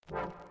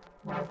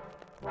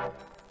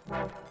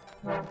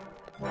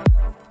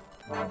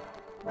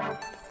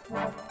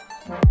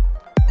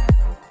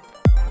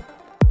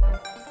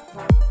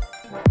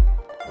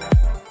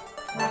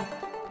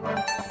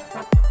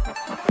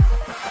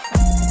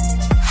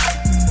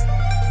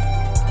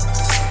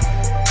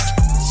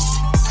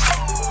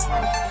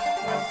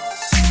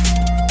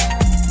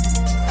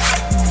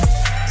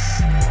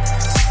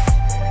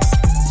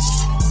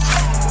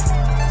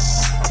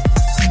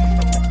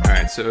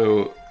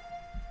So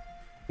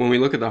when we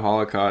look at the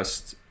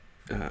Holocaust,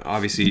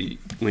 obviously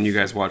when you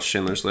guys watch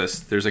Schindler's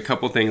List, there's a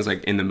couple things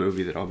like in the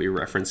movie that I'll be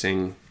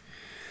referencing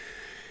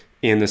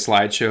in the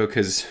slideshow,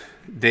 because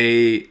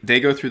they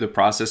go through the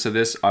process of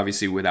this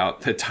obviously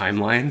without the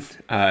timeline.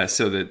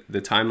 So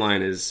the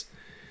timeline is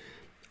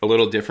a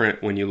little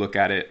different when you look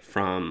at it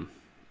from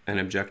an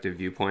objective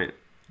viewpoint.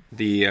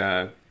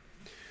 The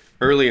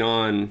early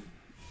on,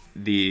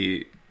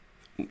 the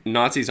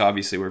Nazis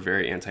obviously were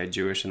very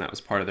anti-Jewish, and that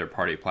was part of their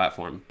party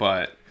platform,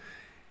 but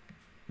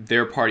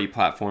their party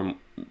platform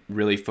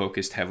really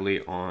focused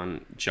heavily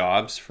on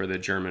jobs for the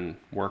German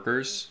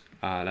workers.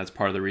 That's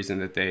part of the reason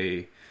that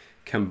they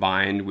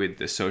combined with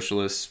the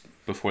socialists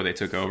before they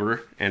took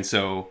over. And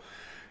so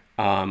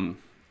in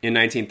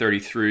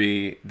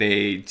 1933,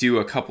 they do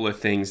a couple of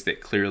things that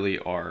clearly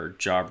are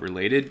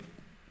job-related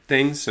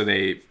things. So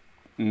they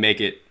make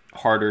it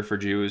harder for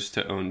Jews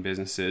to own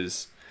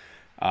businesses.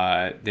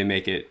 They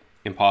make it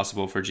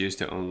impossible for Jews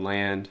to own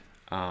land.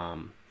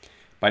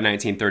 By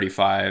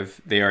 1935,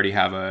 they already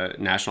have a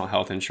national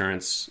health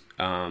insurance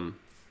and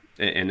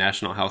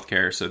national health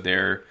care. So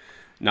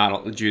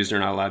Jews are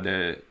not allowed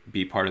to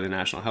be part of the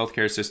national health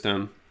care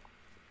system.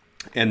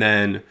 And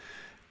then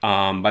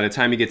by the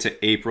time you get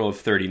to April of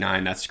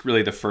 39, that's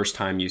really the first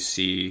time you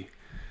see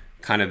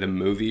kind of the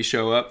movie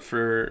show up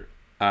for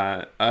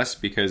us,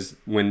 because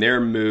when they're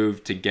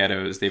moved to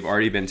ghettos, they've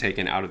already been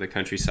taken out of the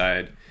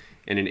countryside.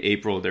 And in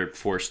April, they're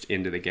forced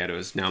into the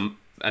ghettos. Now,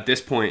 at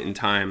this point in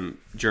time,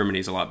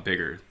 Germany's a lot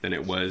bigger than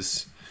it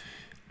was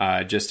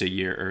just a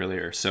year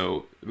earlier.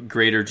 So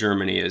Greater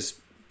Germany is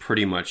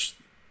pretty much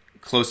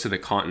close to the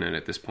continent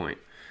at this point.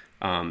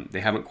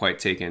 They haven't quite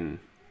taken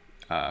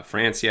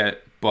France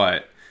yet,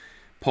 but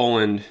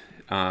Poland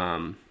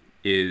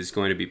is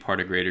going to be part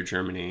of Greater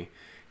Germany,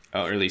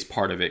 or at least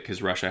part of it,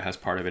 because Russia has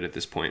part of it at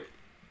this point.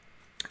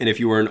 And if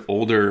you were an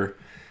older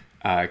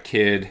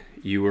kid,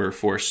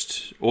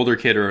 older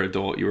kid or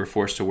adult, you were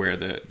forced to wear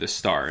the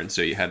star. And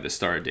so you had the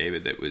Star of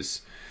David that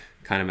was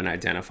kind of an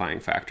identifying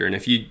factor. And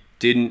if you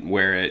didn't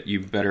wear it, you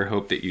better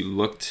hope that you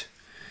looked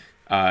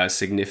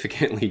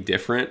significantly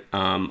different.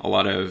 A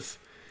lot of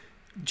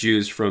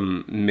Jews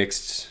from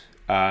mixed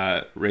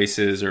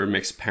races or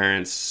mixed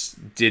parents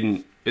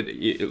didn't,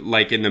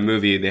 like in the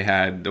movie, they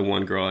had the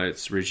one girl,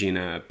 it's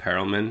Regina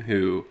Perelman,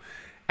 who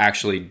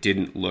actually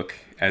didn't look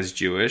as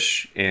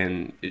Jewish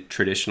and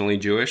traditionally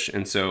Jewish.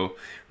 And so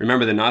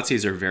remember, the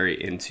Nazis are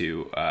very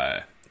into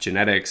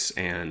genetics,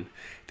 and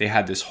they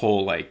had this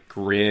whole like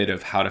grid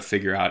of how to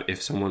figure out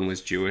if someone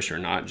was Jewish or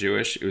not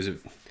Jewish. It was a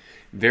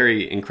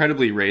very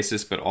incredibly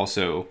racist, but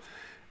also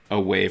a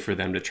way for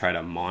them to try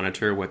to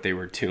monitor what they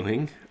were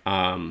doing.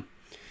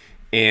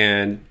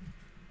 And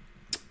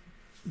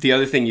the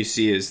other thing you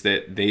see is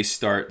that they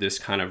start this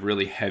kind of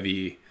really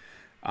heavy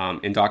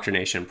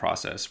indoctrination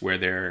process where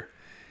they're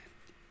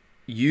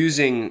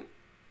using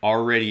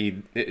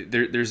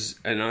there's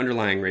an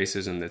underlying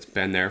racism that's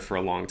been there for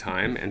a long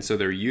time. And so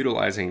they're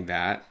utilizing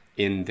that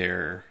in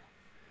their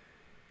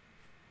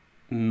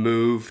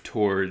move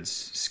towards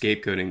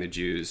scapegoating the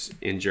Jews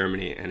in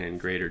Germany and in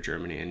Greater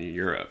Germany and in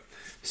Europe.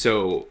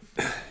 So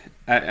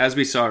as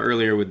we saw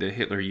earlier with the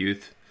Hitler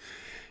Youth,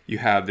 you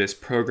have this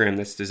program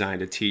that's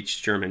designed to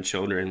teach German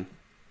children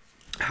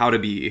how to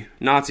be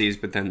Nazis,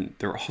 but then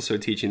they're also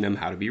teaching them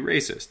how to be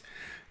racist.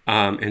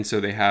 And so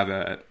they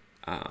have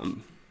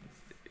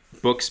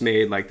books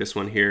made like this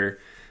one here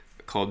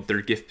called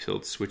Der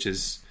Giftpilz, which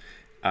is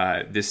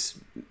this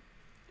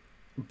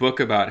book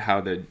about how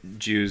the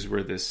Jews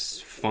were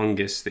this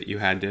fungus that you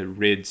had to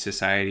rid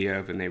society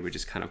of, and they would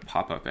just kind of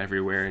pop up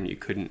everywhere and you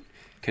couldn't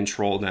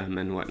control them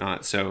and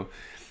whatnot. So,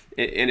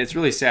 and it's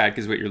really sad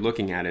because what you're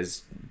looking at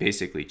is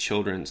basically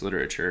children's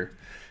literature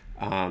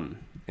and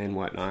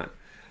whatnot.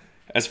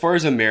 As far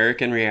as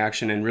American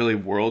reaction and really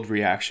world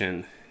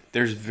reaction,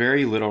 there's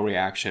very little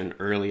reaction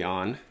early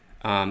on,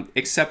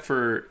 except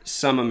for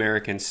some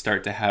Americans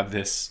start to have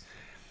this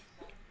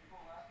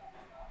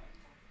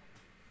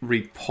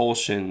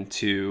repulsion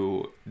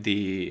to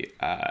the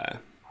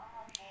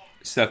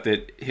stuff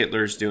that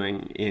Hitler's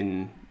doing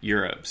in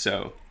Europe.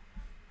 So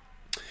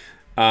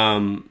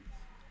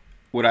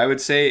what I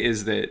would say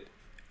is that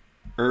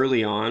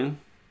early on,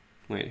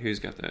 wait, who's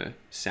got the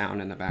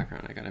sound in the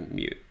background? I gotta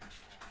mute.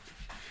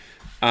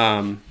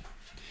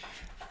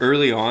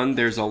 Early on,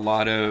 there's a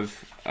lot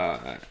of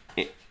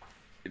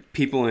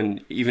people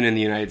even in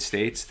the United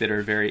States that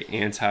are very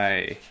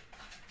anti-Hitler.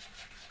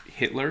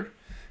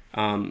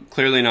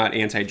 Clearly not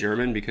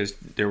anti-German, because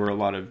there were a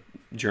lot of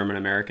German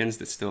Americans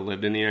that still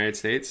lived in the United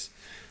States.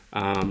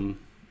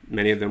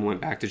 Many of them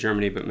went back to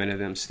Germany, but many of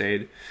them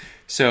stayed.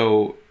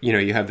 So,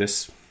 you have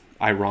this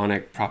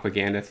ironic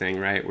propaganda thing,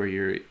 right?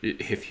 Where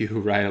if you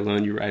ride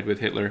alone, you ride with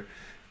Hitler.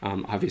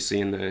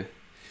 Obviously in the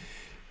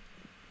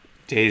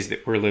days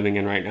that we're living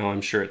in right now,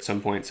 I'm sure at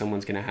some point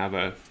someone's going to have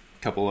a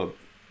couple of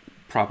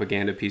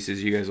propaganda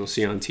pieces you guys will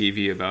see on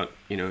TV about,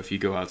 if you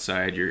go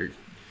outside, you're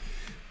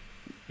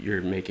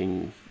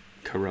making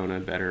Corona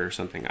better or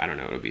something. I don't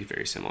know. It'll be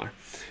very similar.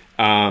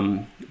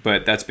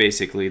 But that's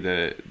basically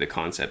the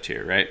concept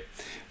here, right?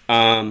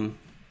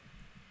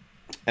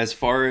 As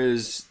far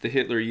as the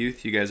Hitler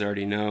Youth, you guys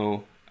already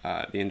know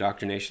the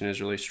indoctrination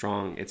is really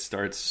strong. It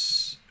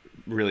starts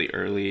really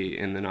early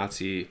in the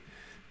Nazi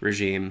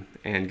regime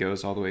and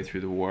goes all the way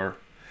through the war.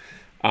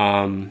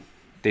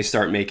 They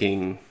start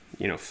making,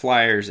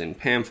 flyers and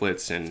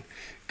pamphlets, and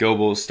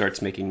Goebbels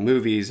starts making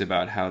movies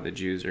about how the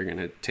Jews are going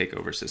to take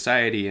over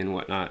society and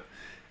whatnot,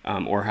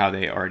 or how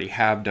they already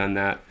have done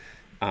that.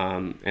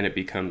 And it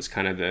becomes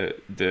kind of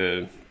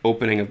the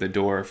opening of the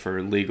door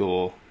for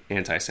legal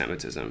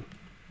anti-Semitism.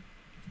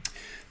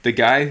 The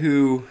guy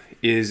who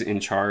is in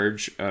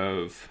charge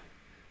of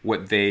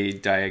what they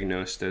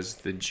diagnosed as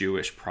the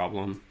Jewish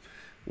problem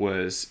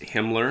was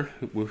Himmler,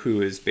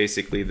 who is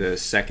basically the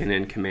second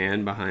in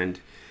command behind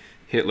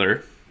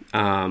Hitler.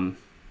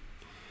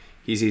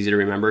 He's easy to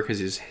remember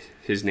because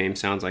his name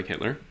sounds like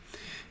Hitler.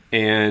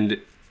 And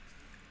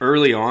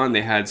early on,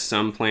 they had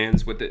some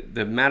plans. What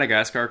the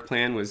Madagascar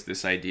plan was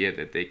this idea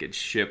that they could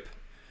ship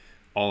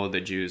all of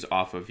the Jews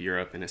off of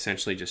Europe and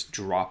essentially just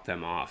drop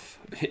them off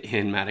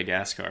in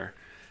Madagascar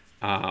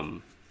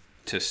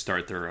to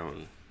start their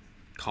own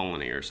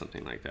colony or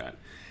something like that.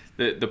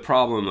 The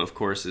problem, of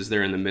course, is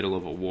they're in the middle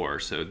of a war,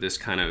 so this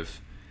kind of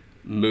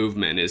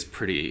movement is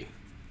pretty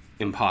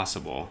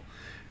impossible.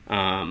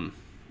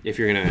 If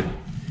you're going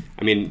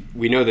to...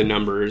 we know the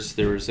numbers.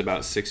 There was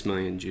about 6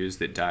 million Jews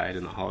that died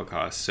in the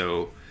Holocaust,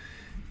 so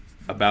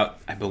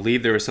I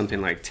believe there was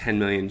something like 10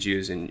 million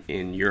Jews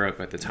in Europe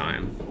at the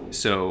time.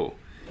 So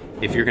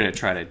if you're going to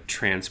try to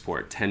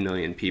transport 10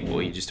 million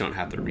people, you just don't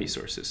have the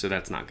resources. So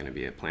that's not going to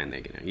be a plan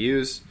they're going to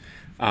use.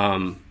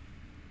 And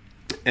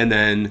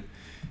then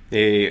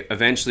they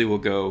eventually will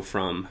go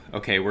from,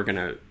 okay, we're going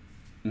to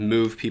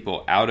move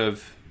people out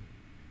of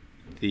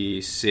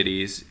the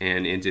cities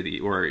and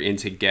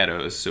into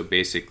ghettos. So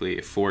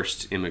basically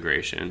forced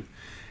immigration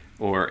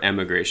or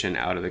emigration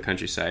out of the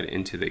countryside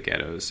into the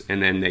ghettos.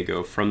 And then they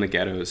go from the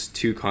ghettos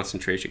to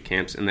concentration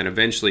camps. And then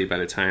eventually, by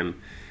the time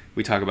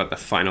we talk about the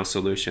final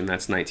solution,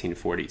 that's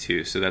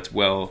 1942. So that's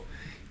well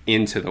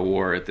into the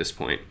war at this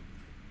point.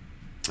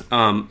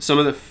 Some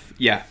of the...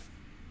 yeah.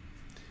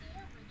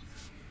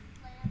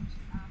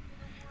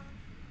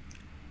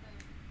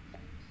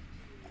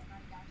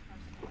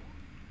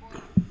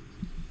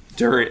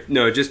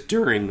 Just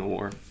during the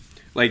war.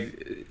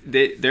 Like,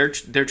 they're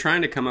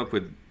trying to come up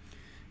with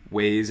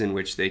ways in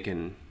which they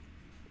can,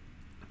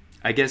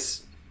 I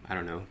guess, I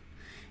don't know,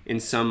 in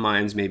some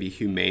minds maybe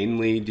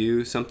humanely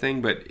do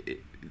something, but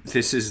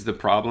this is the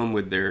problem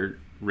with their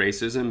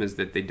racism, is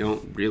that they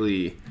don't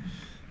really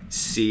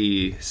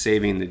see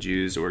saving the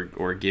Jews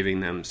or giving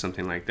them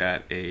something like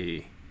that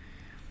a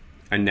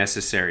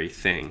necessary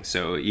thing.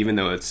 So even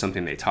though it's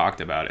something they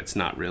talked about, it's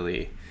not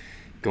really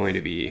going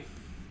to be,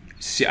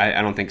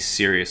 I don't think,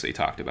 seriously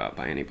talked about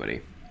by anybody.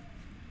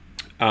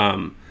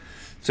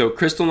 So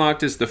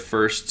Kristallnacht is the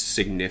first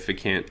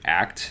significant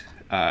act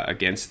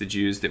against the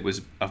Jews that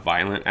was a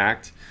violent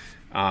act.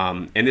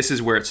 And this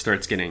is where it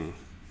starts getting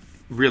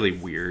really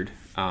weird.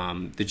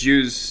 The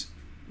Jews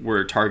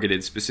were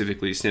targeted,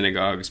 specifically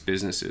synagogues,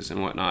 businesses,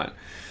 and whatnot.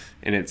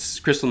 And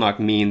Kristallnacht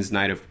means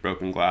Night of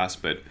Broken Glass.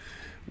 But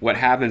what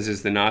happens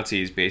is the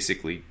Nazis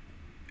basically,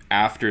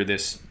 after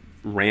this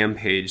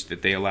rampage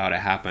that they allow to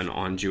happen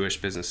on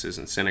Jewish businesses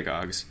and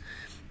synagogues,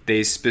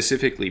 they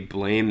specifically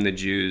blame the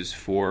Jews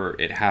for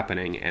it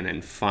happening and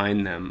then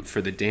fine them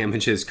for the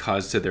damages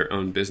caused to their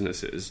own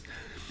businesses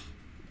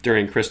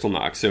during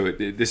Kristallnacht. So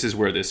this is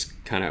where this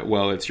kind of,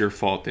 well, it's your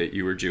fault that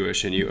you were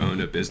Jewish and you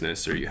owned a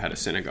business or you had a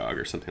synagogue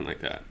or something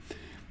like that.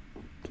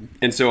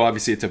 And so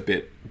obviously it's a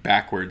bit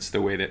backwards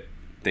the way that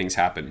things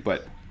happen,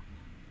 but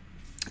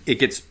it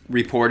gets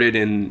reported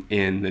in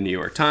the New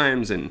York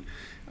Times and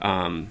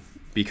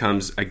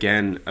becomes,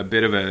 again, a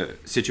bit of a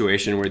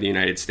situation where the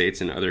United States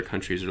and other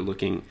countries are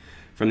looking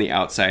from the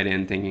outside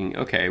in thinking,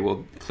 okay,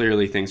 well,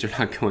 clearly things are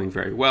not going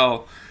very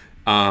well.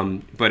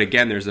 But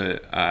again, there's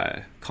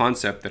a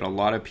concept that a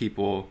lot of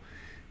people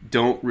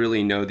don't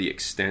really know the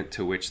extent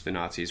to which the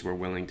Nazis were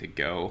willing to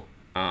go.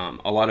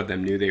 A lot of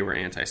them knew they were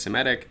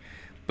anti-Semitic,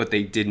 but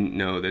they didn't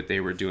know that they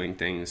were doing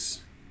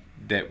things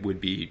that would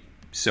be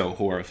so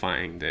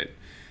horrifying that,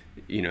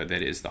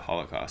 that is the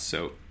Holocaust.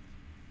 So,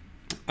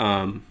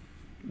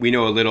 we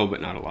know a little,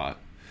 but not a lot.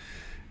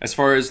 As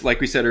far as,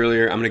 like we said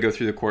earlier, I'm going to go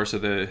through the course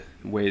of the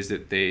ways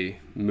that they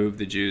moved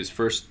the Jews.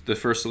 The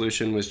first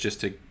solution was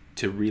just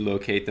to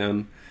relocate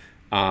them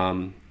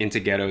into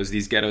ghettos.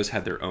 These ghettos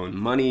had their own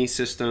money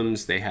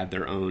systems. They had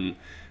their own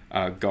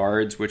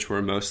guards, which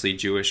were mostly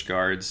Jewish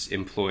guards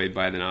employed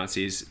by the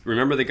Nazis.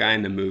 Remember the guy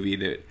in the movie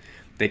that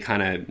they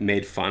kind of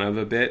made fun of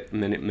a bit?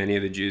 Many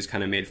of the Jews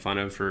kind of made fun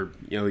of for,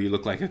 you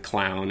look like a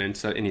clown. And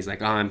he's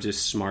like, oh, I'm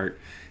just smart.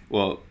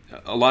 Well,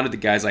 a lot of the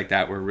guys like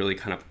that were really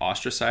kind of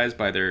ostracized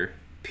by their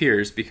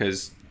peers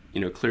because,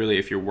 clearly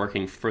if you're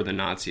working for the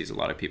Nazis, a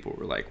lot of people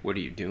were like, what are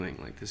you doing?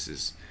 Like, this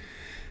is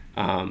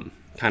kind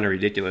of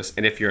ridiculous.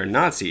 And if you're a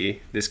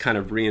Nazi, this kind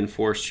of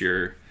reinforced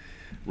your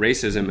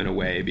racism in a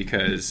way,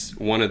 because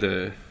one of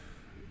the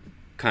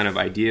kind of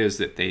ideas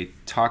that they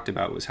talked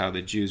about was how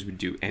the Jews would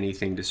do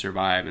anything to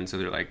survive. And so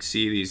they're like,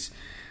 see these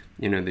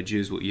The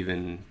Jews will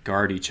even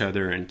guard each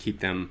other and keep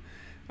them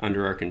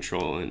under our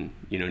control, and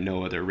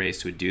no other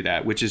race would do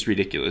that, which is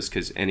ridiculous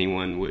because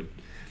anyone would.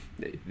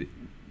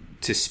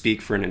 To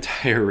speak for an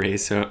entire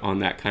race on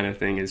that kind of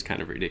thing is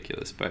kind of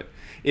ridiculous, but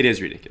it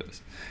is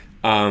ridiculous.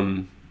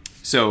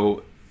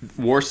 So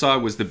Warsaw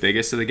was the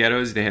biggest of the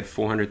ghettos. They had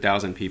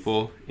 400,000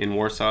 people in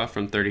Warsaw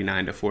from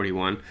 39 to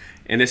 41.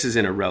 And this is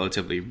in a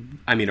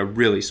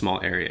really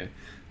small area.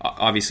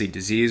 Obviously,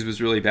 disease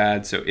was really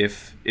bad. So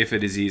if a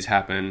disease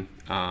happened,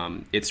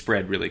 it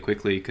spread really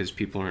quickly because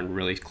people are in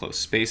really close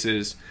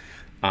spaces.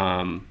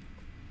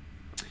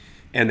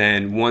 And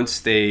then once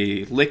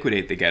they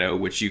liquidate the ghetto,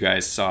 which you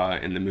guys saw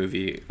in the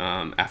movie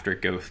after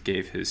Goethe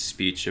gave his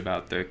speech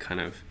about the kind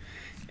of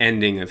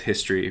ending of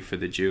history for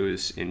the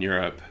Jews in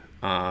Europe,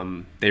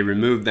 they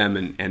removed them,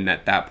 and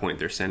at that point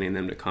they're sending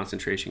them to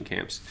concentration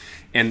camps.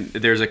 And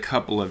there's a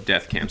couple of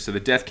death camps. So the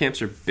death camps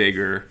are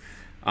bigger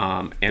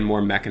and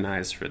more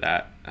mechanized for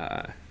that,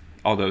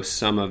 although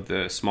some of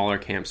the smaller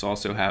camps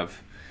also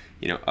have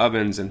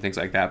ovens and things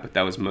like that, but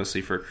that was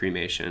mostly for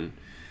cremation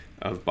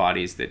of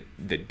bodies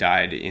that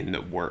died in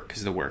the work,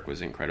 because the work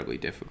was incredibly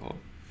difficult.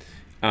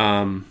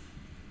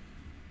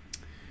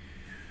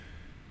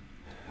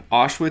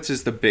 Auschwitz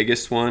is the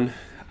biggest one.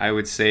 I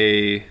would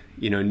say,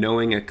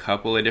 knowing a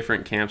couple of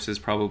different camps is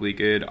probably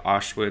good.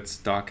 Auschwitz,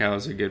 Dachau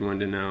is a good one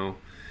to know.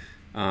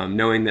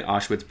 Knowing that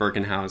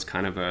Auschwitz-Birkenau is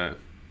kind of a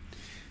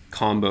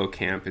combo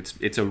camp.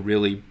 It's a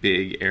really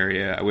big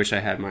area. I wish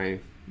I had my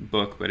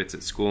book, but it's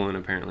at school, and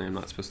apparently I'm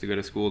not supposed to go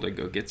to school to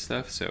go get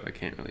stuff, so I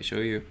can't really show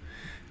you.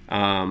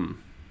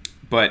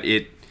 But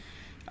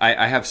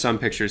I have some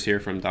pictures here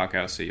from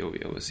Dachau, so you'll be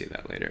able to see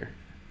that later.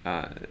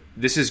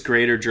 This is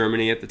Greater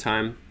Germany at the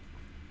time.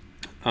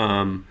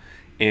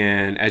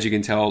 And as you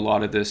can tell, a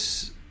lot of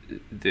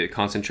the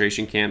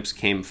concentration camps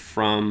came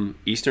from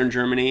Eastern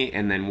Germany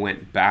and then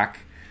went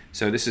back.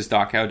 So this is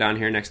Dachau down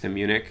here next to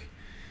Munich.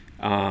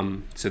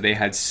 So they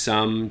had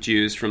some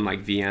Jews from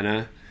like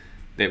Vienna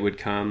that would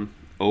come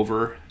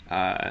over.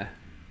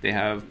 They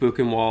have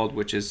Buchenwald,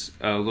 which is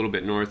a little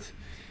bit north.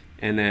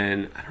 And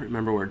then, I don't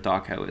remember where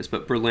Dachau is,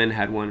 but Berlin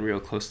had one real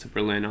close to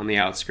Berlin on the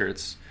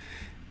outskirts.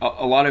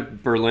 A lot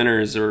of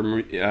Berliners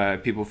or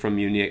people from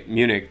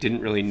Munich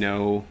didn't really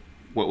know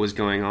what was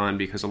going on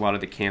because a lot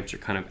of the camps are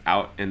kind of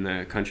out in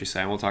the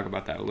countryside. We'll talk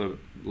about that a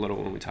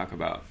little when we talk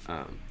about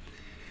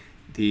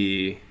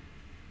the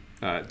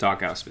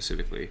Dachau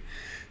specifically.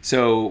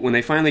 So when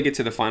they finally get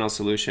to the final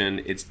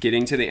solution, it's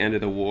getting to the end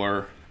of the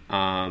war.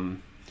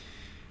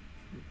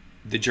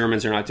 The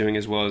Germans are not doing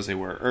as well as they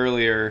were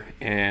earlier,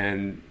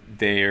 and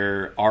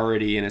they're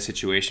already in a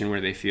situation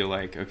where they feel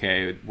like,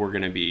 okay, we're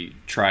going to be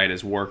tried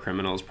as war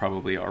criminals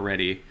probably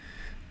already.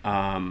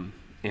 And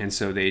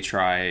so they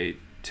try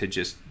to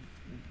just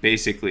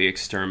basically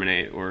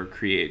exterminate or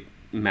create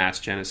mass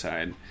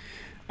genocide.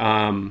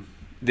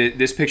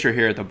 This picture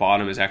here at the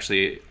bottom is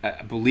actually,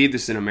 I believe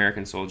this is an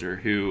American soldier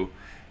who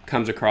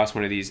comes across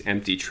one of these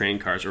empty train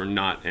cars, or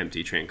not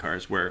empty train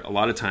cars, where a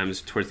lot of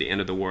times towards the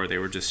end of the war, they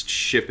were just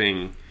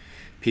shipping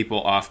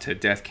people off to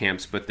death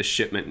camps, but the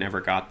shipment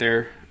never got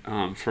there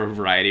for a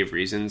variety of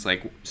reasons.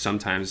 Like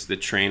sometimes the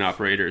train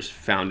operators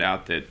found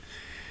out that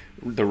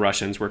the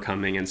Russians were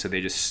coming, and so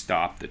they just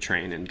stopped the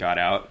train and got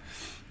out.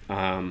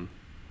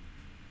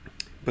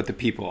 But the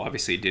people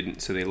obviously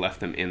didn't, so they left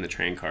them in the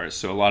train cars.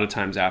 So a lot of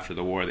times after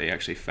the war, they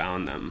actually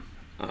found them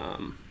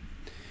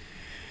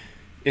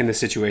in the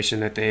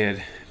situation that they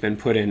had been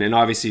put in. And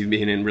obviously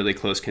being in really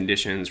close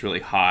conditions,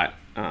 really hot,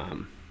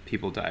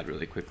 people died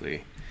really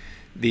quickly.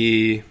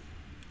 The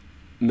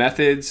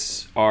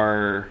methods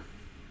are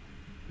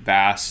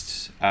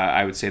vast.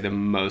 I would say the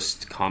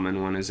most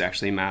common one is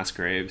actually mass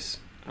graves.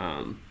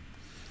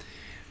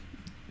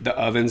 The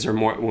ovens are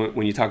more,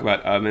 when you talk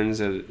about ovens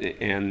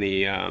and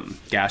the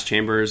gas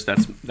chambers,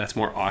 that's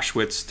more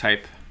Auschwitz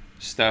type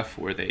stuff,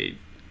 where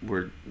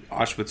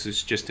Auschwitz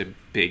is just a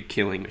big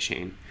killing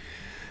machine.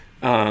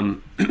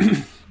 And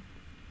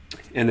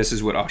this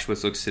is what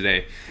Auschwitz looks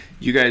today.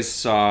 You guys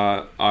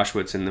saw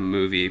Auschwitz in the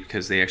movie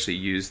because they actually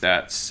used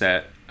that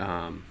set,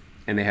 and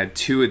they had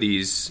two of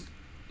these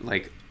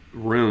like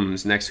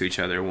rooms next to each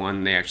other.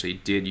 One they actually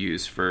did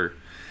use for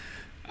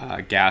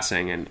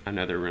gassing, and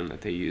another room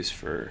that they used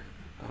for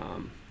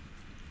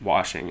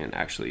washing and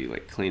actually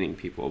like cleaning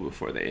people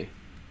before they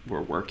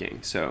were working.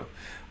 So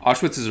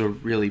Auschwitz is a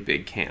really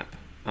big camp.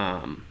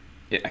 I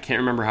can't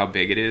remember how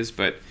big it is,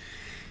 but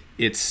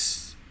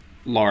it's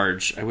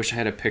large. I wish I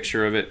had a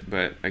picture of it,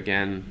 but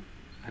again,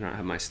 I don't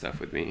have my stuff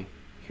with me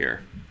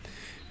here.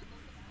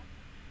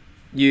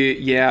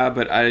 Yeah,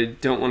 but I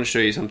don't want to show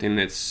you something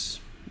that's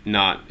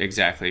not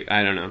exactly,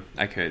 I don't know,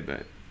 I could,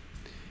 but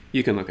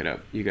you can look it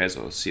up. You guys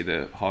will see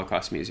the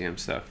Holocaust Museum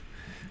stuff.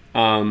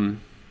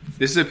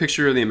 This is a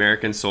picture of the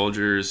American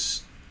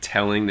soldiers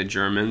telling the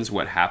Germans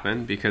what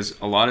happened, because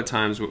a lot of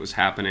times what was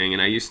happening, and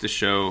I used to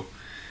show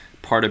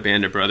part of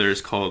Band of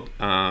Brothers called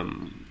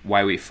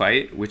Why We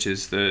Fight, which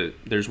is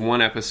there's one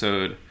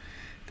episode,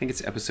 I think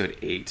it's episode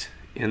 8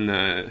 in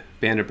the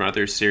Band of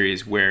Brothers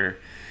series, where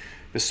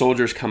the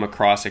soldiers come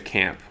across a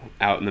camp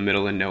out in the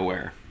middle of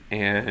nowhere,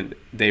 and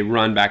they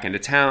run back into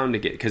town to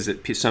get, because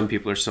some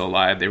people are still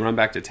alive, they run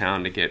back to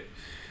town to get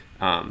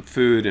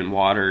food and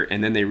water,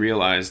 and then they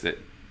realize that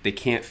they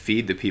can't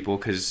feed the people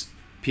because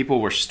people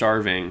were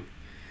starving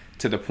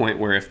to the point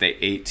where if they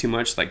ate too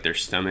much, like their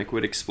stomach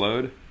would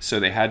explode. So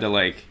they had to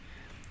like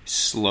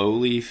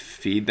slowly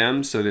feed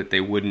them so that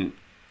they wouldn't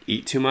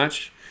eat too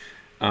much.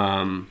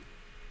 And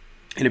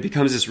it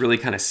becomes this really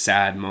kind of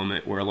sad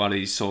moment where a lot of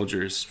these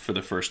soldiers for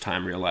the first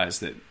time realize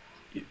that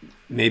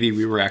maybe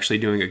we were actually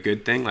doing a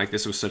good thing. Like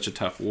this was such a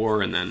tough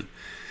war, and then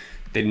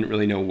they didn't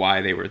really know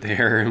why they were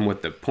there and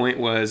what the point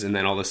was. And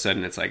then all of a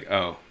sudden it's like,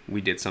 oh,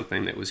 we did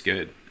something that was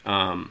good.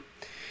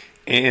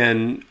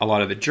 And a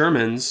lot of the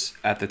Germans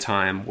at the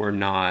time were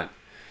not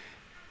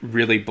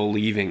really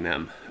believing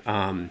them.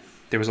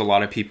 There was a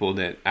lot of people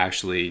that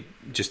actually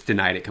just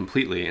denied it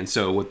completely. And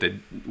so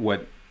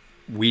what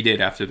we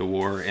did after the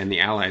war and the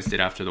Allies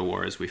did after the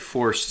war is we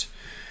forced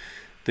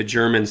the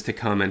Germans to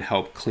come and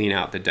help clean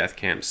out the death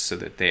camps so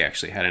that they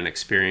actually had an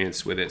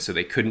experience with it, so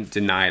they couldn't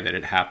deny that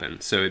it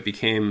happened. So it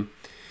became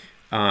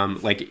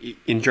like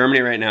in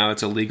Germany right now,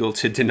 it's illegal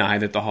to deny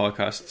that the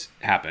Holocaust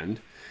happened.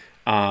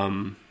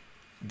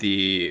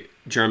 The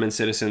German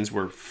citizens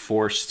were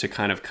forced to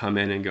kind of come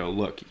in and go,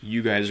 look,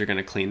 you guys are going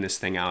to clean this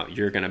thing out.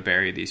 You're going to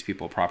bury these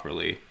people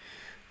properly.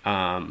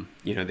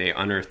 They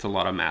unearthed a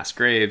lot of mass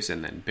graves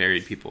and then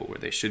buried people where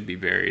they should be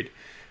buried,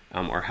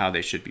 or how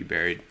they should be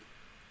buried.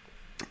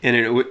 And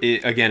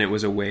it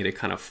was a way to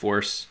kind of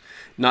force,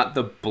 not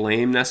the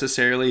blame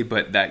necessarily,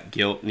 but that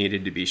guilt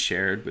needed to be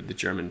shared with the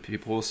German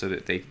people so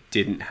that they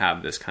didn't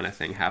have this kind of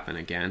thing happen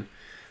again.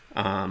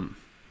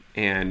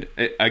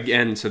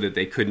 So that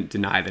they couldn't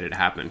deny that it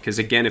happened. Because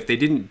again, if they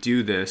didn't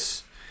do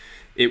this,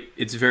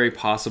 it's very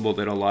possible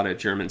that a lot of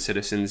German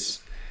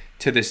citizens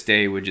to this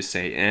day would just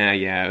say,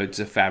 yeah, it's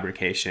a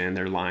fabrication.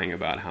 They're lying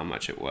about how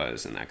much it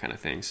was and that kind of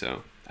thing.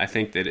 So I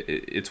think that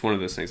it's one of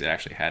those things that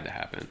actually had to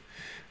happen.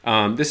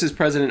 This is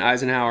President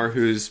Eisenhower,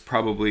 who's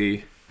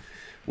probably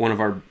one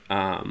of our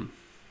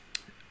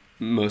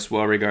most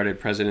well-regarded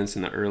presidents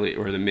in the early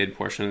or the mid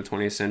portion of the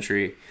 20th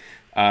century.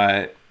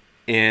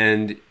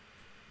 And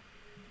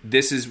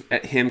this is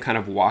him kind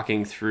of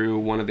walking through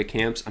one of the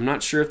camps. I'm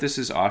not sure if this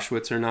is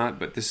Auschwitz or not,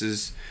 but this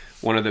is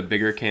one of the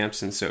bigger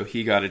camps. And so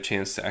he got a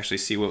chance to actually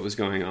see what was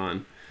going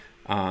on,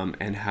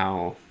 and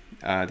how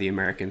the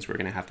Americans were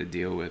going to have to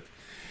deal with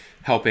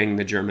helping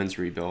the Germans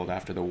rebuild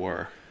after the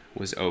war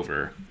was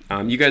over.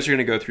 You guys are going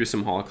to go through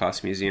some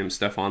Holocaust Museum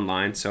stuff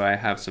online, so I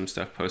have some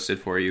stuff posted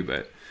for you,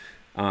 but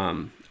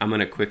I'm going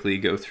to quickly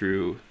go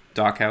through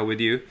Dachau with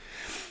you.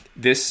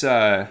 This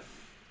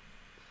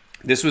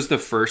was the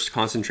first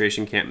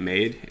concentration camp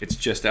made. It's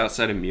just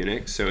outside of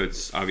Munich, so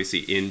it's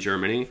obviously in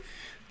Germany.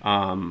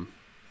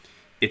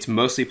 It's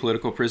mostly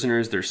political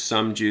prisoners. There's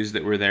some Jews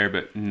that were there,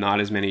 but not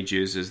as many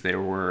Jews as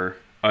there were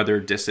other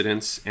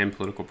dissidents and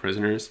political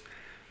prisoners.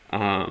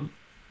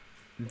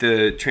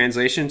 The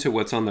translation to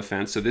what's on the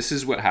fence. So this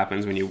is what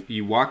happens when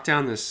you walk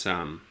down this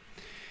kind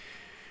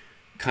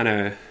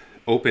of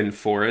open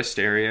forest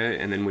area,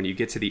 and then when you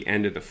get to the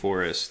end of the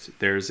forest,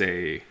 there's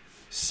a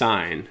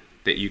sign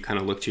that you kind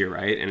of look to your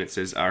right, and it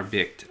says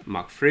Arbeit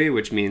macht frei,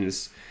 which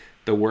means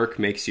the work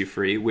makes you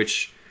free,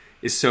 which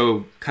is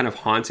so kind of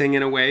haunting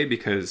in a way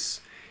because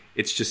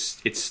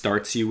it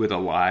starts you with a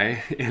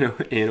lie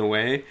in a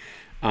way.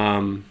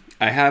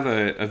 I have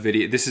a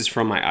video. This is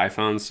from my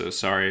iPhone, so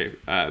sorry,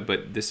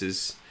 but this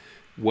is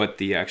what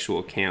the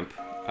actual camp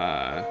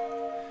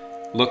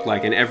looked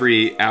like. And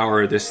every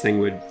hour, this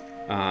bell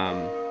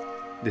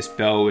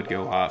would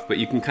go off. But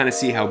you can kind of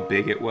see how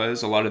big it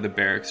was. A lot of the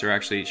barracks are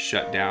actually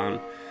shut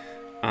down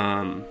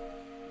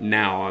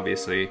now,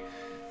 obviously,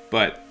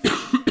 but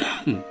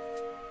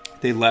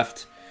they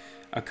left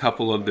a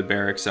couple of the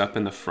barracks up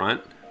in the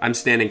front. I'm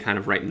standing kind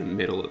of right in the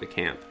middle of the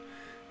camp,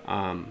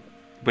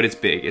 but it's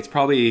big. It's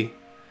probably,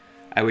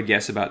 I would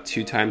guess, about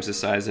 2 times the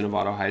size of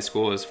Novato High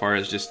School as far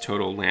as just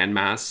total land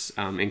mass,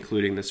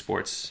 including the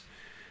sports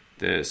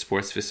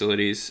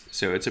facilities.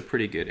 So it's a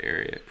pretty good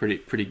area,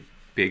 pretty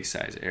big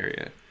size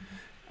area.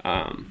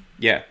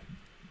 Yeah,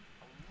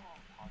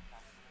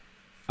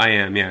 I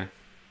am. Yeah,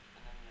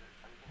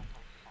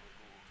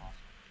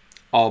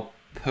 I'll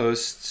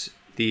post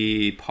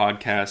the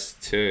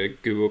podcast to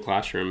Google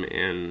Classroom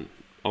and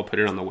I'll put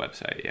it on the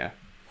website. Yeah.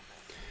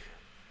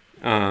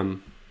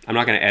 I'm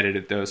not going to edit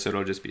it though, so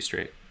it'll just be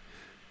straight.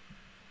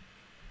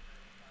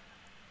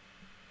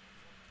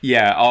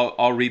 Yeah,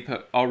 I'll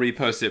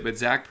repost it, but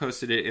Zach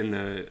posted it in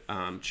the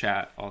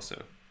chat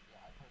also.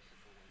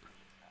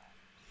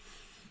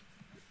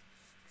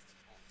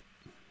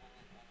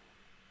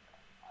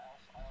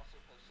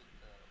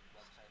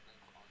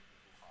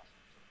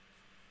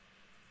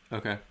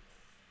 Okay.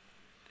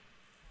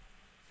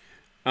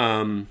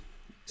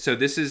 So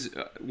this is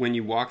when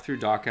you walk through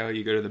Dachau,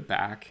 you go to the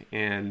back,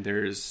 and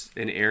there's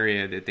an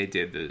area that they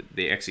did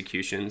the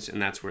executions,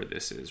 and that's where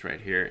this is right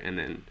here. And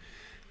then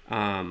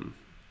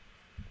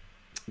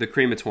the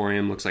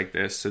crematorium looks like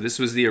this. So this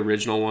was the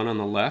original one on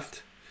the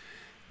left,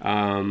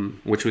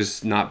 which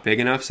was not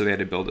big enough, so they had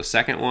to build a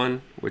second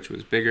one, which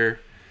was bigger.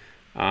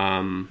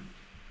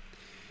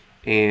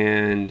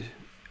 And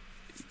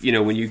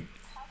when you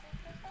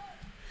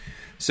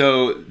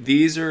so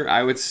these are,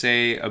 I would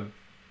say,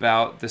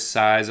 about the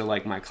size of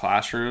like my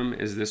classroom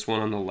is this one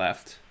on the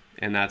left,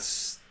 and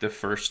that's the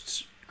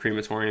first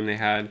crematorium they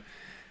had.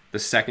 The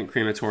second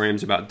crematorium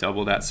is about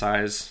double that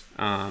size,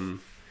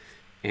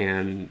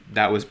 and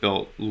that was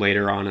built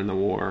later on in the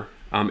war.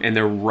 And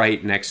they're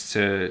right next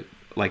to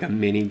like a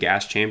mini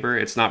gas chamber.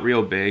 It's not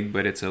real big,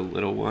 but it's a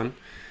little one,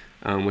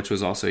 which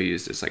was also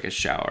used as like a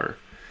shower.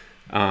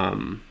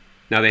 Now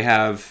they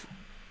have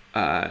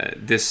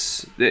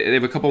they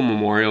have a couple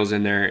memorials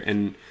in there,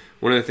 and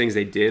one of the things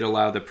they did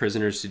allow the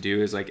prisoners to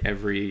do is like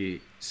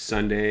every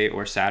Sunday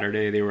or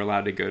Saturday they were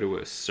allowed to go to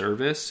a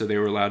service. So they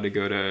were allowed to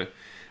go to,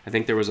 I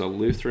think there was a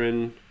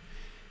Lutheran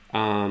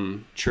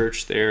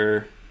church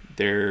there.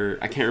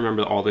 I can't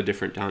remember all the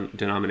different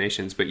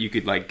denominations, but you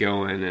could like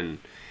go in and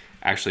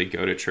actually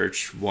go to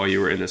church while you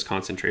were in this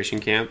concentration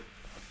camp.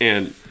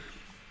 And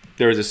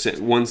there was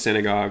one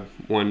synagogue,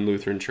 one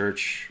Lutheran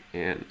church,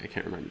 and I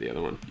can't remember the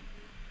other one.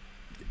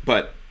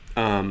 But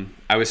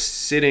I was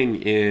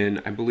sitting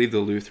in, I believe, the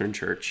Lutheran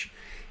church,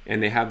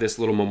 and they have this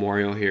little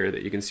memorial here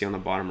that you can see on the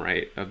bottom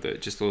right of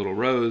just a little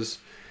rose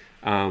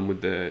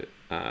with the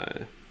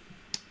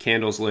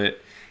candles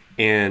lit.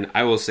 And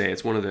I will say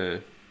it's one of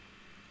the,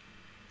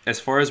 as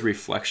far as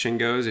reflection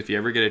goes, if you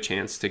ever get a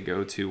chance to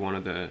go to one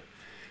of the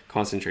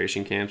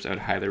concentration camps, I would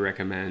highly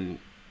recommend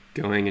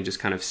going and just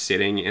kind of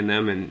sitting in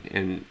them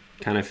and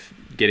kind of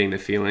getting the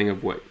feeling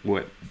of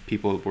what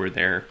people who were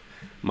there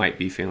might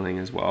be feeling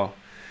as well.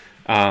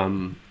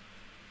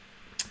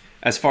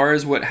 As far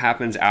as what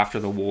happens after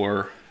the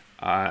war,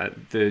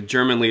 the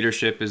German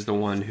leadership is the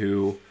one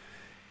who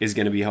is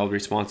going to be held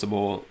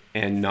responsible,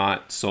 and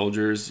not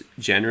soldiers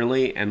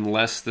generally,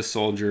 unless the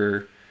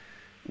soldier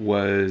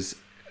was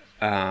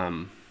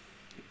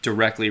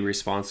directly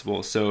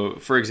responsible. So,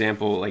 for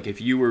example, like if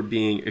you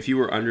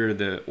were under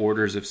the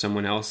orders of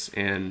someone else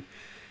and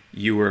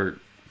you were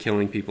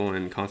killing people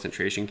in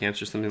concentration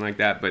camps or something like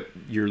that, but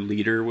your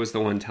leader was the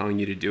one telling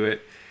you to do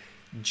it,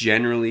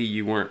 generally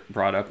you weren't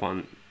brought up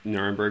on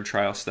Nuremberg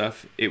trial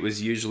stuff. It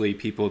was usually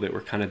people that were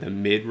kind of the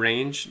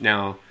mid-range.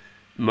 Now,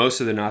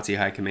 most of the Nazi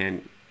high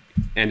command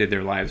ended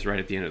their lives right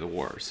at the end of the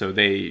war, so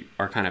they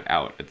are kind of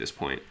out at this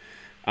point.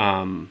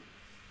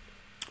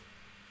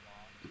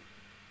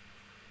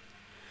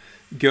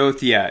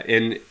 Goethe, yeah,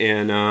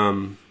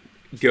 and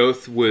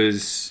Goethe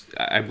was,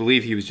 I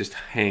believe he was just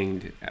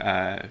hanged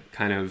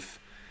kind of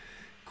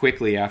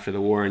quickly after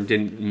the war and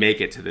didn't make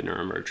it to the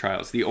Nuremberg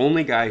trials. The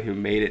only guy who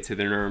made it to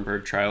the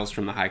Nuremberg trials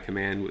from the high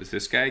command was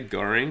this guy,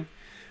 Goering,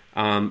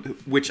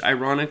 which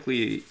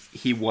ironically,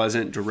 he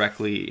wasn't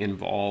directly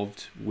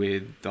involved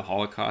with the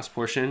Holocaust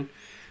portion,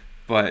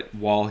 but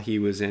while he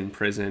was in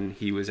prison,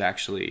 he was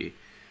actually...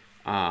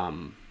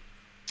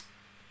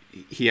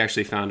 he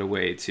actually found a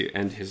way to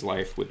end his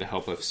life with the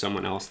help of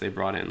someone else. They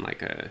brought in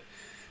like a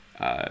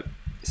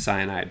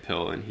cyanide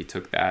pill, and he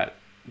took that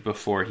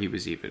before he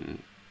was even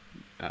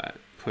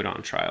put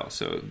on trial.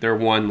 So their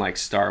one like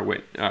star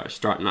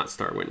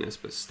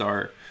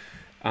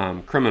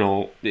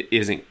criminal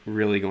isn't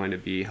really going to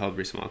be held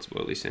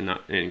responsible, at least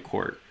not in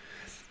court.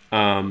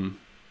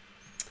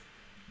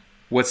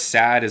 What's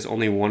sad is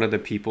only one of the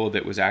people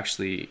that was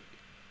actually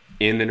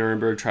in the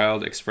Nuremberg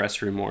trial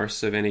expressed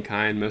remorse of any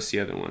kind. Most of the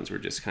other ones were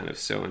just kind of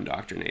so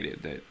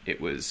indoctrinated that it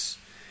was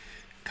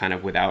kind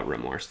of without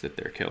remorse that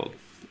they're killed.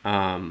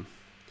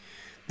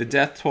 The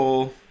death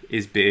toll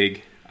is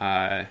big.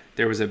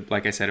 There was,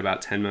 like I said,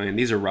 about 10 million.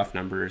 These are rough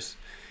numbers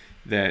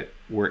that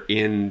were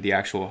in the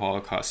actual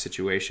Holocaust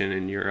situation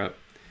in Europe.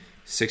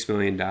 6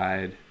 million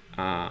died,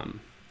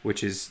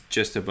 which is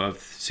just above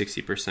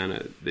 60%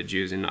 of the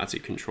Jews in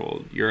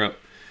Nazi-controlled Europe.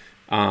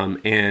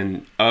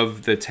 And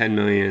of the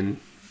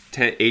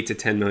 8 to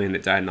 10 million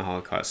that died in the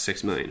Holocaust,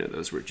 6 million of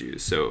those were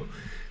Jews. So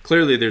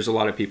clearly there's a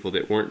lot of people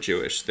that weren't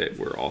Jewish that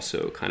were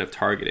also kind of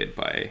targeted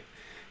by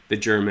the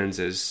Germans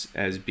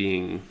as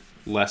being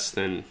less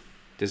than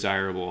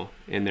desirable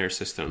in their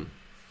system.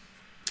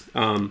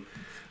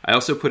 I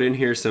also put in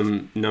here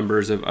some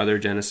numbers of other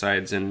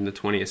genocides in the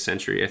 20th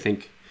century. I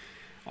think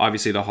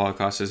obviously the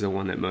Holocaust is the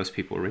one that most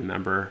people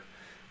remember.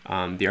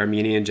 The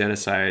Armenian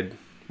genocide,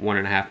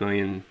 1.5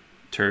 million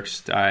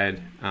Turks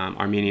died.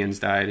 Armenians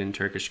died in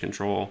Turkish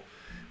control,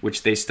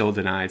 which they still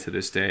deny to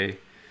this day.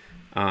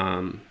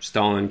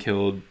 Stalin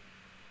killed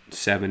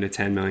 7 to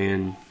 10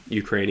 million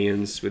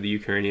Ukrainians with the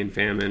Ukrainian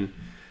famine.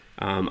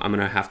 I'm going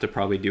to have to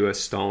probably do a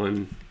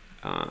Stalin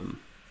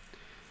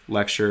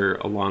lecture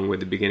along with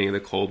the beginning of the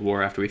Cold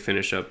War after we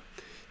finish up.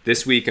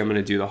 This week I'm going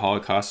to do the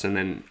Holocaust, and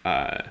then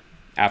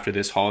after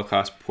this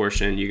Holocaust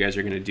portion, you guys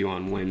are going to do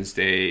on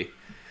Wednesday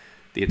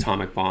the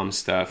atomic bomb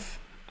stuff.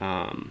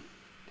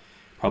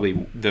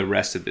 Probably the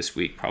rest of this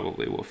week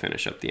probably will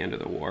finish up the end of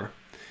the war.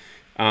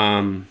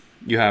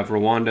 You have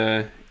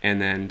Rwanda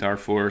and then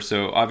Darfur.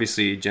 So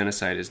obviously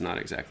genocide is not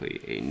exactly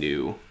a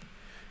new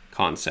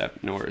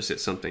concept, nor is it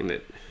something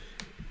that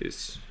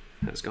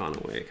has gone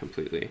away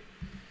completely.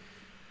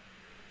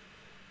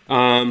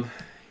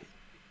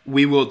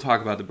 We will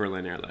talk about the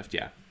Berlin airlift,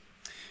 yeah.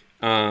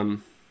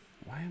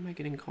 Why am I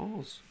getting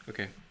calls?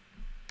 Okay.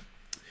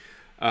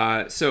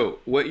 So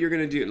what you're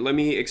going to do, let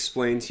me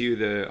explain to you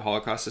the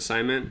Holocaust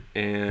assignment,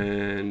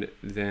 and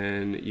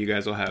then you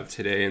guys will have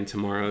today and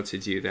tomorrow to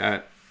do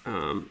that.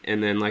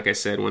 And then, like I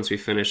said, once we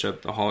finish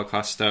up the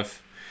Holocaust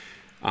stuff,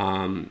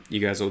 you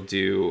guys will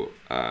do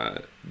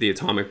the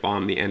atomic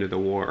bomb, the end of the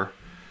war,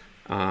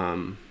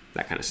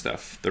 that kind of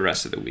stuff the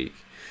rest of the week.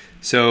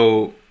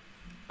 So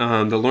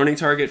the learning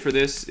target for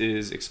this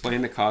is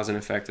explain the cause and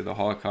effect of the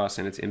Holocaust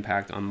and its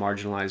impact on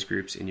marginalized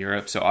groups in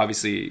Europe. So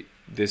obviously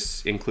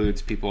this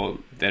includes people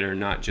that are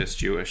not just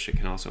Jewish. It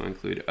can also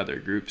include other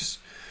groups.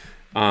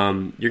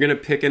 You're going to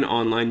pick an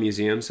online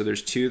museum. So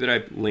there's two that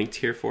I've linked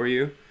here for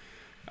you.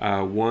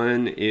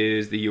 One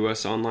is the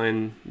U.S.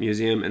 Online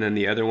Museum, and then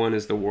the other one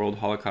is the World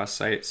Holocaust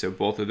Site. So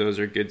both of those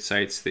are good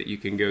sites that you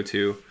can go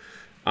to.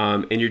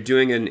 And you're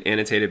doing an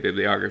annotated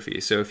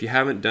bibliography. So if you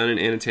haven't done an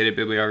annotated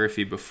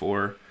bibliography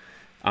before,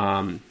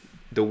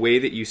 the way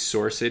that you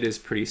source it is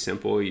pretty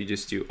simple. You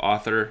just do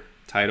author,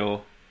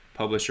 title,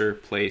 publisher,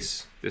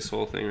 place, this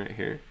whole thing right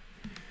here.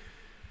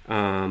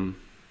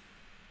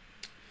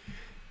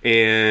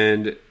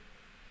 And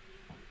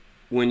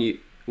when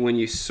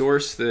you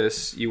source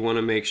this, you want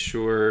to make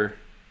sure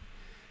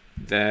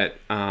that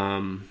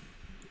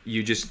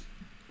you just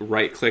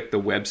right-click the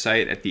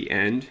website at the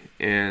end,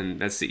 and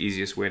that's the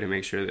easiest way to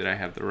make sure that I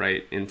have the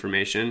right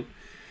information.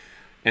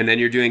 And then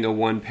you're doing a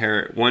one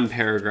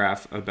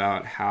paragraph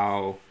about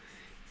how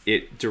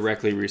it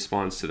directly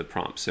responds to the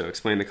prompt. So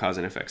explain the cause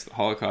and effects of the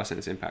Holocaust and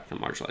its impact on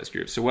marginalized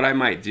groups. So what I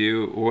might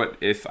do, what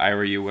if I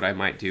were you, what I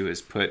might do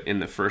is put in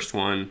the first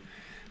one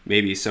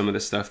maybe some of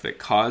the stuff that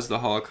caused the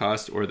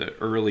Holocaust, or the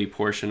early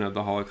portion of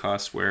the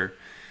Holocaust where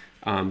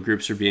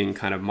groups are being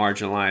kind of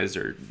marginalized,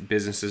 or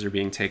businesses are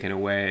being taken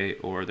away,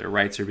 or their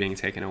rights are being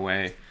taken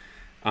away.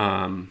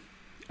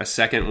 A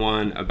second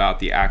one about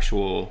the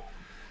actual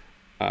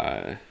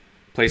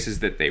places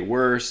that they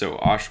were, so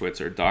Auschwitz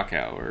or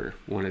Dachau or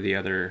one of the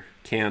other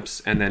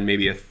camps, and then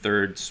maybe a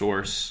third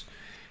source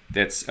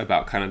that's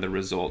about kind of the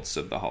results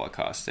of the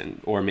Holocaust, and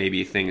or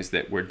maybe things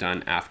that were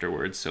done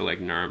afterwards, so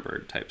like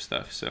Nuremberg type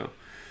stuff. So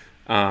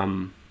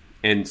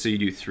and so you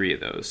do three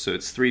of those. So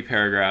it's 3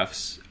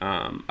 paragraphs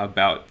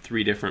about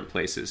 3 different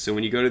places. So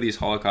when you go to these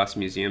Holocaust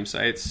museum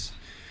sites,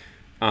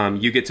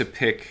 you get to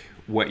pick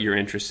what you're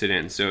interested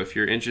in. So if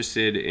you're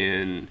interested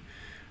in,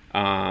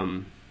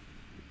 on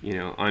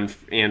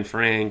Anne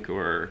Frank,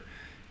 or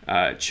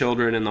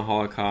children in the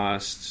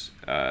Holocaust,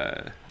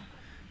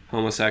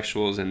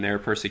 homosexuals and their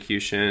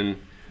persecution,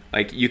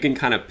 like you can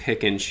kind of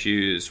pick and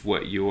choose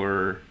what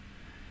your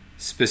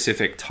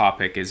specific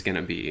topic is going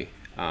to be,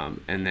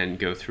 and then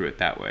go through it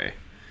that way.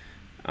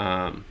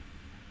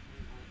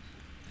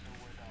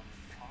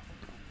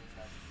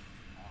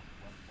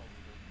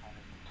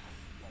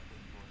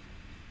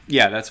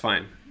 Yeah, that's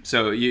fine.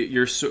 So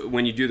you're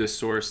when you do the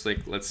source,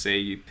 like let's say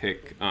you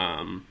pick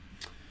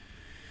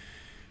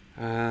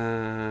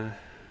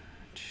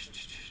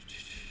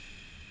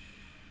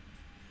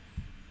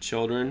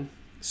children.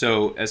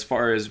 So as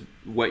far as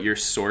what you're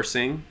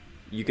sourcing,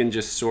 you can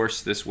just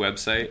source this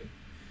website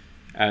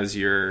as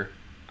your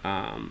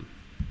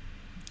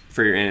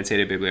for your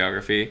annotated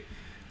bibliography.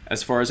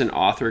 As far as an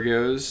author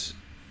goes,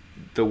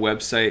 the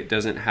website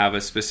doesn't have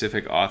a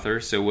specific author,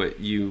 so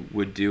what you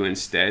would do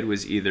instead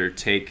was either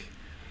take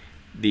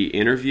the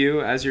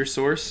interview as your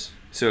source.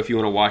 So if you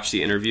want to watch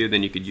the interview,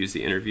 then you could use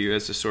the interview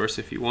as a source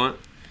if you want.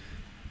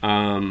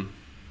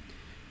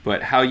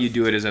 But how you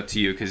do it is up to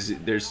you, because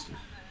there's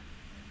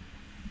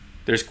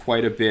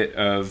quite a bit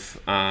of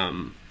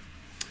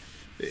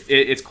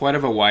it's quite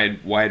of a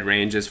wide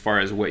range as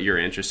far as what you're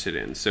interested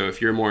in. So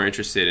if you're more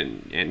interested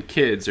in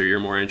kids, or you're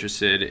more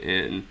interested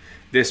in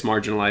this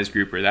marginalized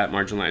group or that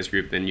marginalized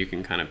group, then you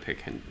can kind of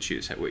pick and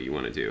choose what you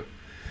want to do.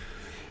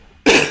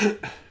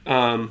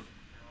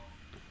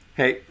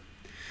 Hey.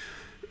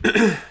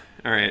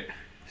 All right.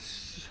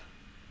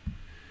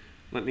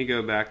 Let me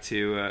go back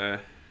to...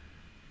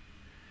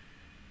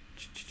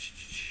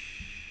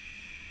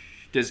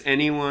 Does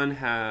anyone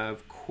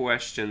have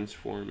questions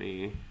for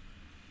me?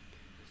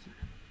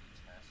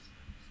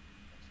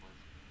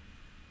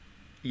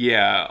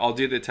 Yeah, I'll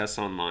do the test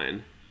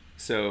online.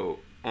 So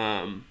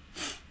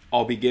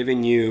I'll be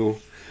giving you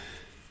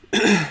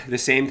the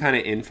same kind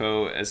of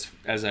info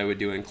as I would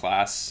do in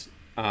class.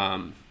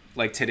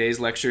 Like today's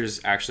lecture is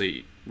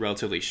actually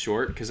relatively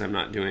short because I'm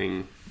not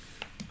doing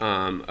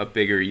a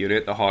bigger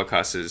unit. The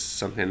Holocaust is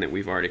something that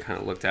we've already kind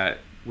of looked at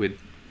with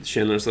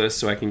Schindler's List,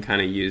 so I can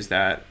kind of use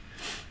that.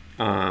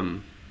 I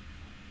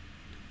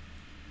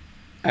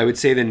would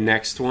say the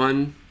next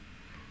one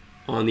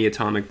on the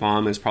atomic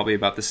bomb is probably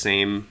about the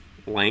same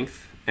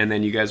length, and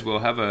then you guys will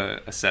have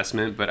a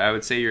assessment, but I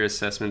would say your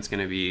assessment's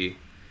going to be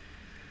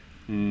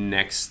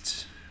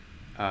next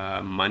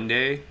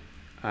Monday.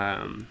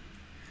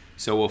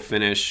 So we'll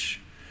finish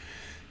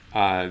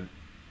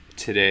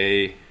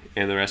today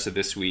and the rest of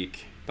this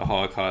week the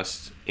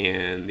Holocaust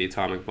and the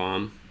atomic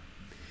bomb.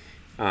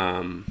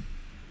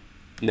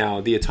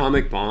 Now the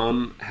atomic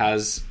bomb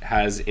has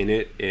in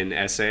it an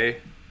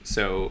essay,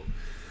 so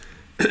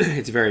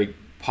it's very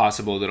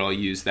possible that I'll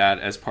use that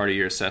as part of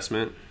your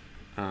assessment.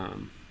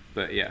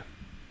 But yeah.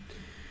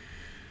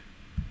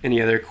 Any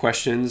other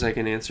questions I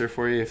can answer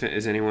for you?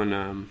 Is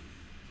anyone...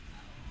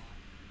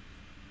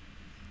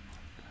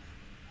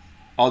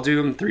 I'll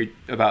do them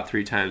about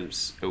three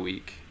times a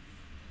week.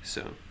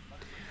 So,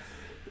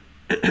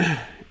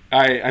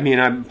 I mean,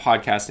 I'm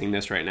podcasting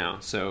this right now,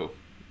 so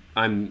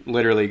I'm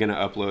literally going to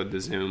upload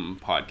the Zoom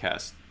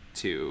podcast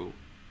to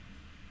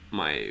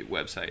my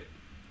website.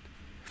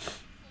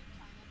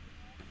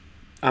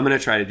 I'm going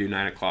to try to do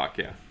 9 o'clock,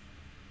 yeah.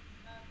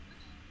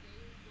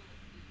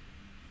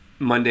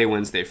 Monday,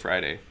 Wednesday,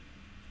 Friday.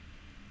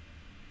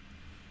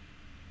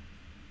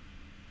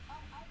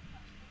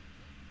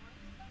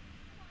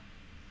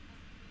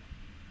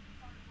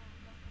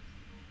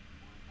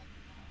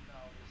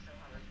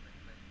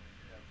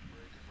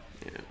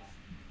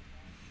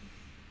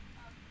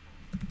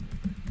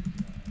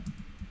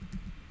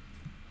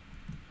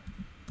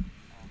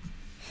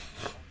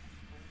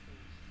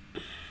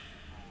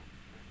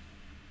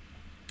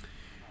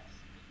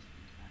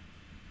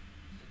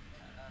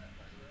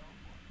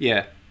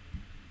 Yeah.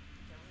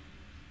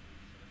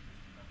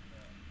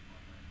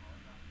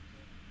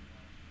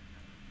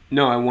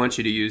 No, I want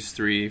you to use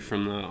 3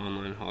 from the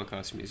online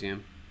Holocaust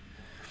Museum.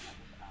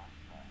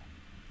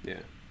 Yeah.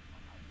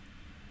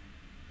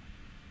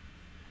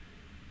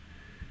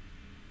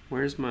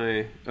 Where's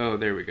my... Oh,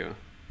 there we go.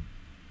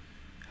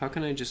 How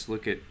can I just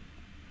look at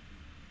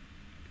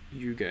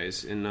you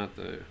guys and not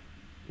the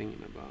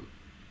thingamabob?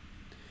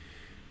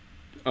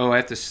 Oh, I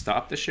have to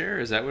stop the share?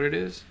 Is that what it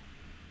is?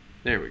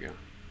 There we go.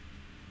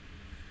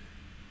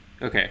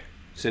 Okay,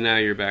 so now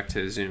you're back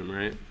to Zoom,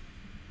 right?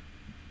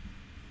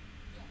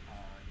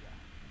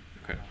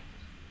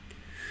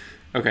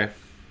 Okay. Okay.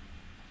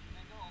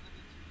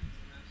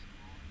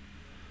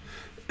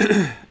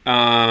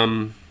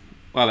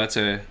 Well, that's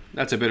a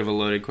bit of a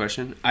loaded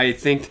question. I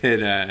think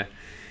that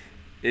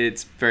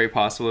it's very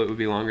possible it would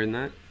be longer than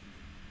that.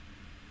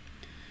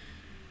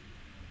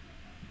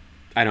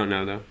 I don't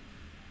know though.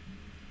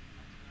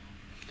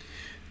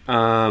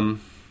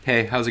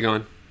 Hey, how's it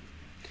going?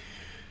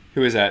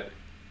 Who is that?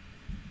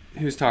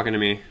 Who's talking to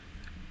me?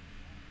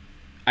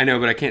 I know,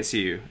 but I can't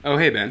see you. Oh,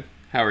 hey Ben,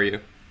 how are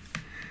you?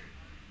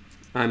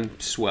 I'm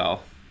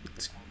swell.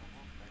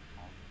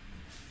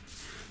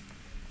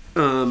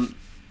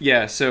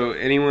 Yeah, so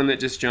anyone that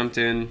just jumped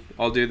in,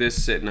 I'll do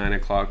this at 9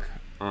 o'clock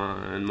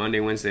on Monday,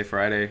 Wednesday,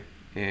 Friday,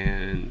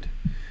 and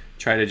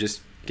try to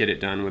just get it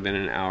done within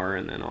an hour,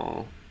 and then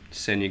I'll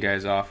send you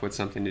guys off with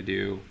something to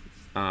do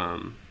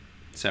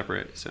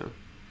separate. So,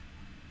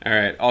 all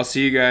right, I'll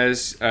see you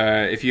guys.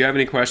 If you have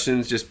any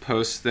questions, just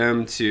post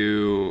them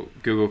to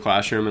Google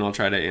Classroom, and I'll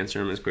try to answer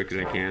them as quick as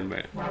I can.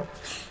 But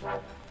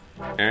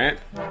all right,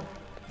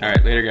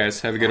 later, guys.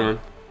 Have a good one.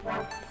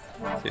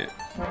 Yeah.